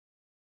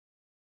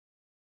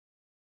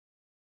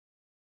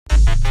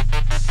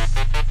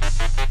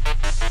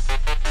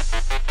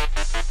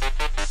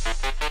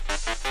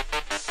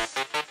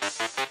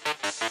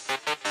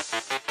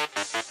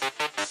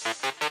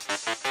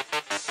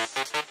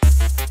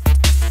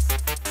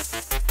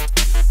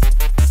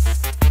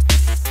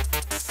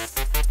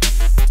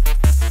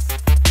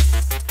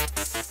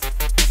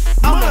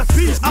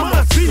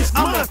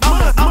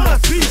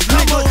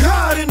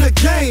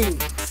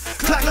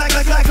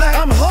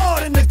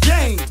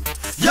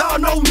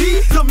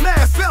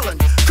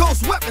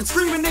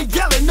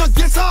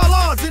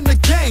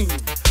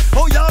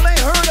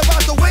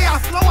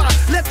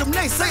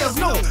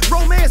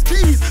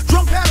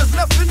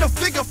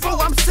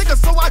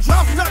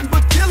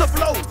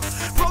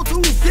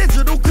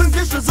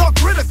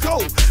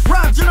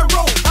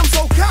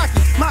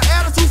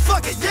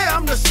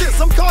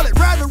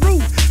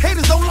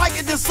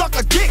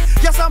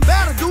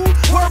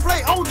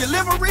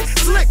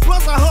Slick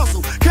plus I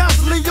hustle,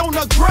 constantly on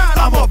the grind.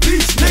 I'm a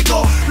beast,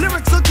 nigga.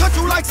 Lyrics will cut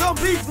you like some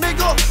beef,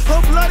 nigga.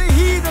 A bloody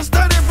heat and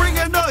steady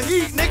bringing the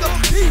heat, nigga.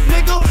 Heat,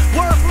 nigga.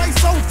 Wordplay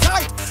so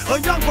tight. A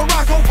young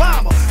Barack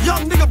Obama,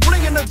 young nigga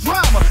bringing the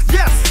drama.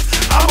 Yes,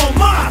 I'm a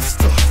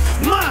monster,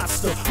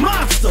 monster,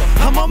 monster.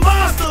 I'm a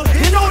monster.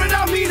 You know that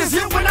I mean is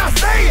hit when I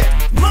say it.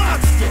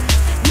 Monster,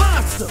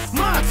 monster,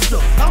 monster.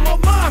 I'm a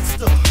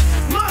monster,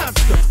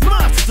 monster,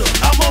 monster.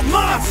 I'm a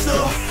monster,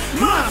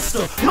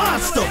 monster,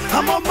 monster.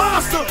 I'm a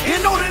monster. You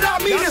know that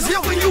I mean is hit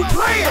when you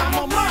play it.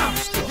 I'm a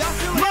monster,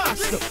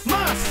 monster,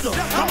 monster.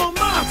 I'm a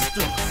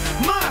monster,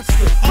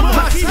 monster.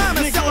 My time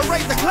is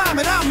celebrate the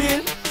climate I'm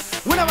in.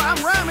 Whenever I'm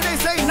rhyming, they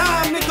say,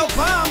 nah, nigga,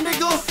 bomb,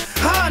 nigga,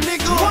 ha,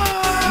 nigga.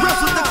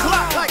 Wrestle the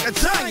clock like a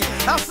giant.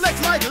 I flex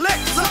like Lex,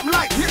 something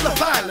like Hitler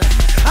violent.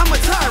 I'm a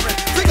tyrant,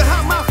 figure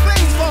how my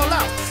fangs fall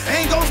out.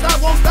 Ain't gon'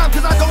 stop, won't stop,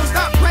 cause I don't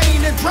stop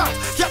rain and drought.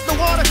 Kept the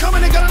water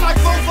coming and gunning like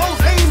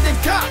fofos aimed and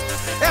cocked.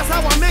 That's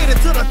how I made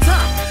it to the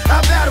top.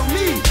 I battled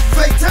me,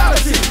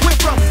 fatality. Went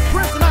from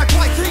prince and I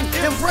quite king,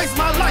 embraced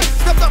my life.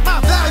 Stepped up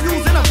my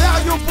values in a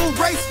valuable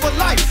race for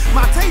life.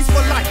 My taste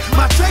for life,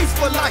 my chase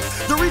for life.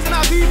 The reason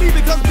I be me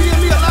because being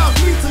me allows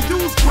me to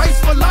use grace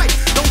for life.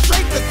 Don't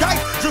shake the dice,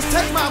 just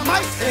take my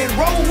mic and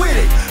roll with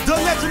it. The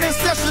legend in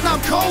session, I'm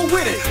cold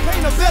with it.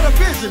 Paint a better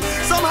vision,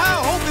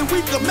 somehow hoping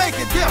we can make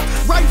it there.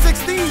 Write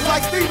 16s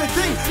like Stephen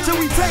King till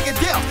we take it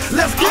there.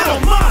 Let's get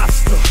a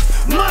monster,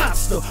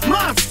 monster,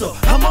 monster.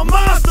 I'm a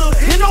monster.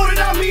 You know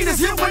that I mean is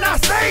hit when I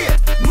say it.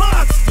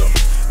 Monster,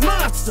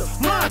 monster,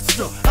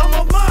 monster. I'm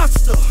a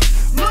monster,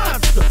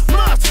 monster,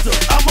 monster.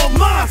 I'm a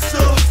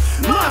monster,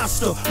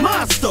 monster,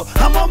 monster.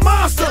 I'm a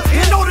monster.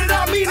 You know that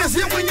I mean is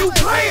hit when you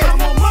play it.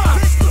 I'm a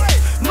monster,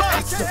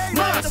 monster,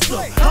 monster.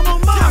 I'm a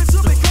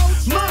monster,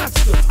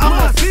 monster.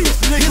 I'm a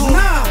beast, nigga.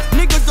 Now,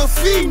 nigga, the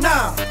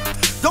Phenomm.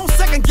 Don't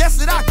second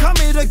guess it, I come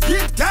here to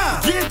get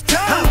down. Get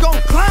down. I'm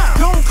gon' climb,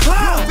 gon'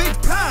 climb. Big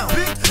pound,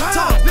 big pound.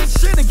 Talk big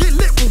shit and get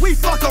lit when we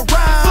fuck around.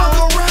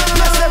 Fuck around.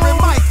 Bless every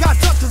mic I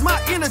touch cause my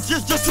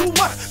energy's just too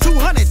much.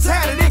 200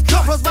 tatted in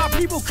cup cause my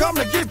people come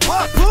to get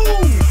bucked.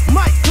 Boom,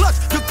 mic clutch,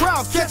 the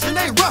crowd catching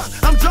they rush.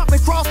 I'm jumping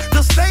across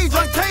the stage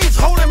uncaged,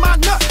 holding my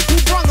nut. Who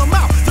brung them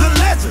out? The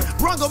legend,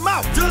 brung them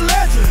out. The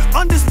legend,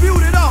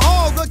 undisputed a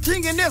hog, the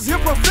king in this here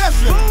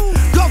profession.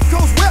 Gulf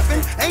Coast weapon,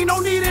 ain't no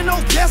need in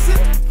no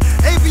guessing.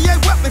 ABA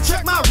weapon,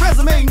 check my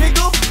resume,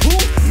 nigga. Who?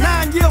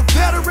 9-year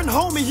veteran,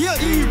 homie, here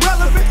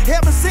irrelevant.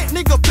 Heaven sent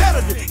nigga better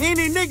than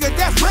any nigga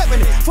that's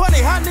reppin' it. Funny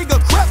how nigga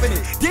creppin'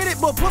 it. Did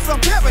it, but put some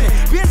pep in it.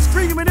 Been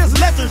screaming this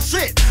legend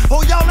shit.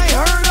 Oh, y'all ain't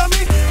heard of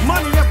me?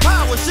 Money and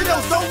power, shit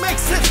else don't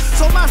make sense.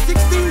 So my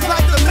 16's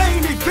like the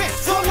main event.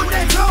 So what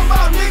they talking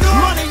about, nigga?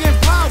 Money and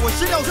power,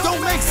 shit else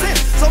don't make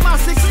sense. So my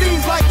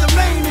 16's like the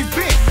main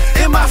event.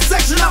 In my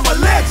section, I'm a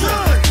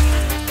legend.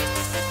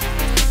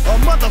 A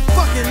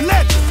motherfucking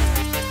legend.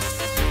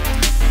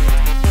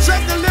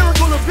 Check the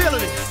lyrical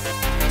ability.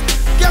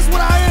 Guess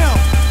what I am?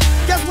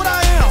 Guess what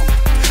I am?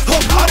 A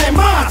bloody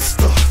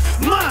monster,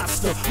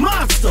 monster,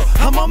 monster.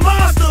 I'm a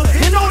monster.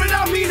 You know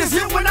that I mean is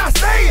hit when I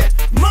say it.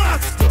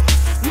 Monster,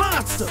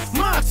 monster,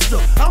 monster.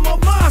 I'm a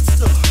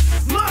monster,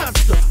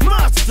 monster,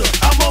 monster.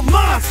 I'm a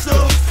monster,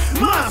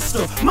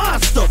 monster,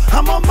 monster.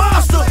 I'm a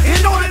monster.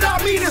 You know that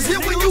I mean is hit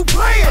when you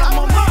play it.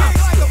 I'm a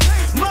monster,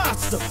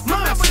 monster,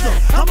 monster.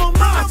 I'm a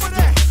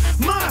monster,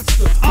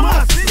 monster,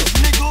 monster,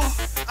 nigga.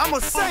 I'm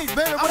a saint,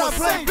 baby, but I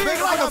play big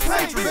like a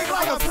patriot.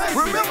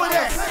 Remember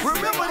that,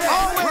 remember that,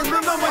 always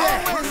remember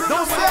that.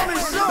 Don't sell me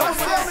short.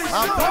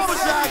 I promise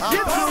you I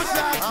get you.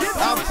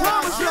 I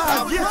promise you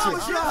I get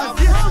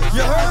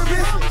you.